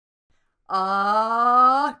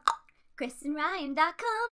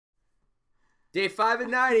ChrisandRyan.com. Day 5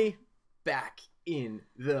 and 90, back in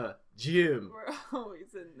the gym. We're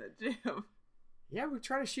always in the gym. Yeah, we're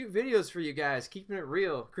trying to shoot videos for you guys, keeping it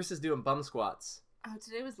real. Chris is doing bum squats. Oh,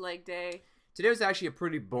 today was leg day. Today was actually a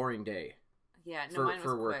pretty boring day. Yeah, no, mine was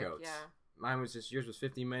for quick, workouts. yeah. Mine was yours was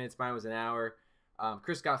 15 minutes, mine was an hour.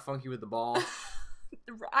 Chris got funky with the ball.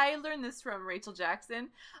 I learned this from Rachel Jackson.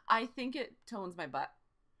 I think it tones my butt.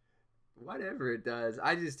 Whatever it does.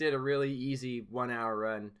 I just did a really easy 1 hour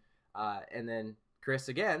run. And then Chris,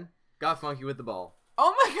 again, got funky with the ball.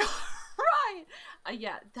 Oh my god, right.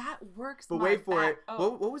 Yeah, that works. But my wait for back. it.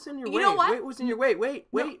 Oh. What was in your You weight? know what? What was in your weight? Wait.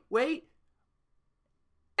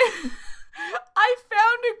 I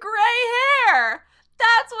found a gray hair.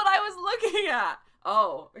 That's what I was looking at.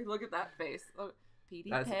 Oh, look at that face. Look. PD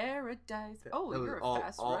Paradise. Oh, you're a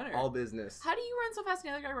fast runner. All business. How do you run so fast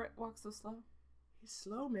and the other guy walks so slow? He's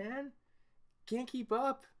slow, man. Can't keep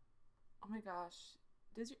up. Oh my gosh.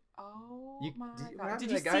 Did you? Oh You- my did- what god. happened Did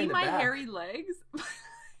to you that guy see in the my back? hairy legs? My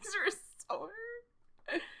legs are so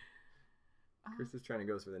hurt. Chris is trying to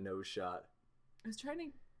go for the nose shot. I was trying to.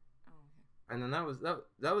 Oh, okay. And then that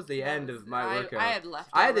was the end of my workout. I had left.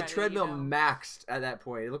 I had the already, treadmill you know. maxed at that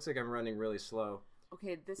point. It looks like I'm running really slow.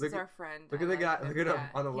 Okay, this Look is at- our friend. look I at the like guy- look at him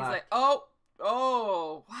on the He's left. like, oh,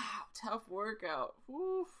 wow, tough workout.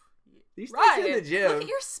 Oof. These things in the Ryan, gym. look at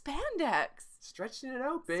your spandex. Stretching it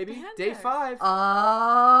out, baby. Spandex. Day 5.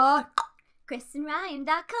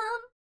 ChrisandRyan.com.